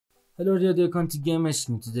Hello there, welcome to Gamers.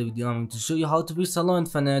 In today's video I'm going to show you how to fix Halo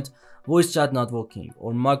Infinite voice chat not working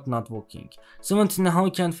or mic not working. So want to know how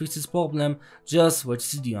you can fix this problem, just watch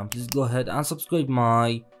this video and please go ahead and subscribe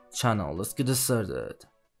my channel. Let's get started.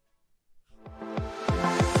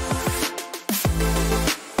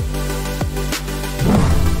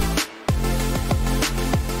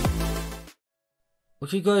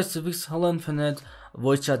 Okay guys, to fix Halo Infinite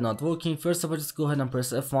voice chat not working, first of all just go ahead and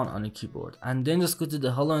press F1 on your keyboard and then just go to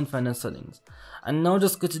the Halo Infinite settings, and now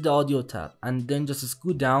just go to the audio tab and then just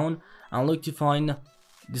scroll down and look to find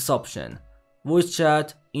this option, voice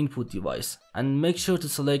chat input device, and make sure to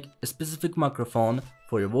select a specific microphone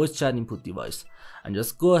for your voice chat input device, and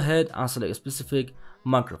just go ahead and select a specific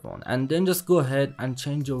microphone, and then just go ahead and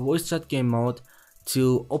change your voice chat game mode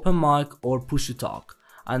to open mic or push to talk,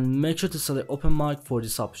 and make sure to select open mic for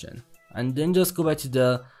this option, and then just go back to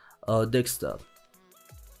the desktop.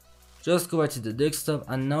 Just go back to the desktop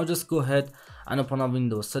and now just go ahead and open up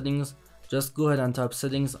Windows settings. Just go ahead and type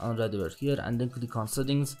settings on right over here and then click on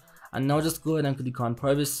settings, and now just go ahead and click on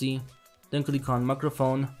privacy, then click on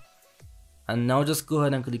microphone, and now just go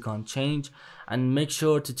ahead and click on change and make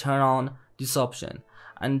sure to turn on this option,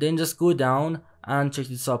 and then just go down and check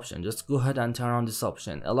this option. Just go ahead and turn on this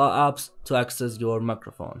option, allow apps to access your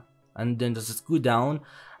microphone, and then just go down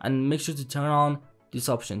and make sure to turn on this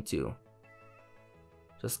option too.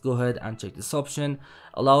 Just go ahead and check this option,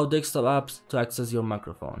 allow desktop apps to access your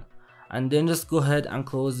microphone, and then just go ahead and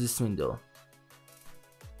close this window.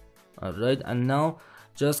 Alright, and now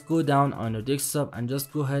just go down on your desktop and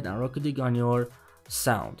just go ahead and right click on your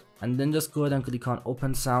sound, and then just go ahead and click on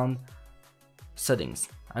open sound settings,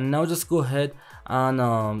 and now just go ahead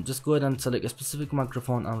and select a specific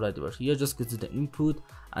microphone on right over here. Just go to the input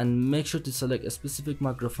and make sure to select a specific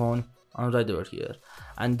microphone on right over here,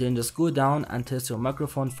 and then just go down and test your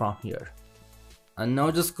microphone from here, and now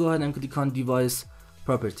just go ahead and click on device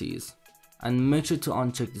properties and make sure to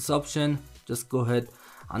uncheck this option. Just go ahead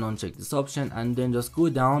and uncheck this option, and then just go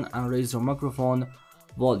down and raise your microphone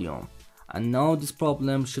volume, and now this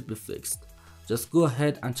problem should be fixed. Just go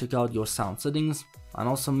ahead and check out your sound settings and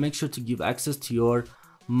also make sure to give access to your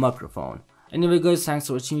microphone. Anyway guys, thanks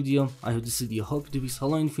for watching the video. I hope this video helped you fix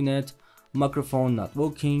Halo Infinite microphone not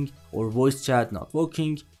working or voice chat not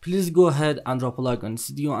working. Please go ahead and drop a like on this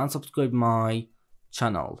video and subscribe my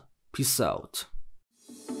channel. Peace out.